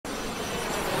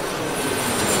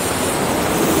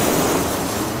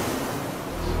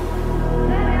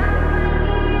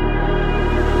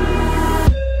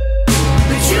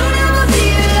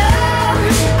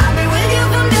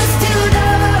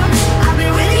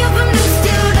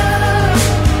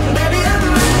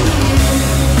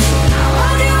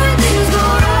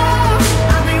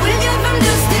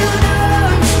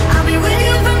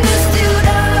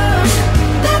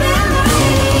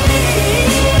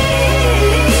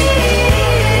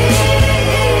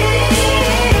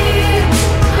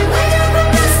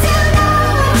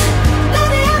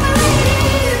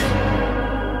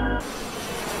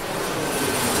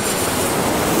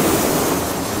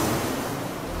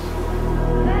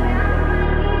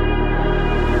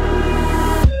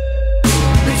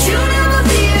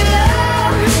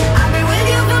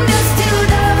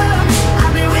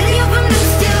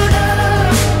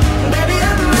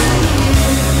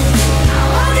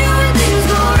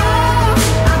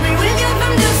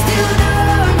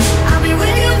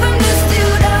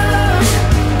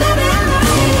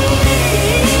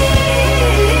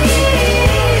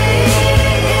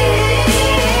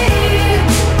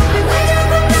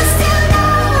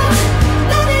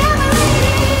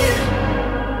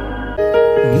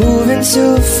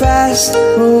too fast,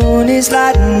 moon is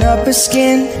lighting up her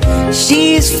skin.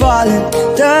 She's falling,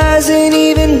 doesn't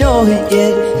even know it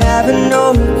yet. Having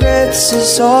no regrets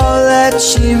is all that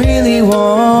she really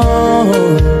wants.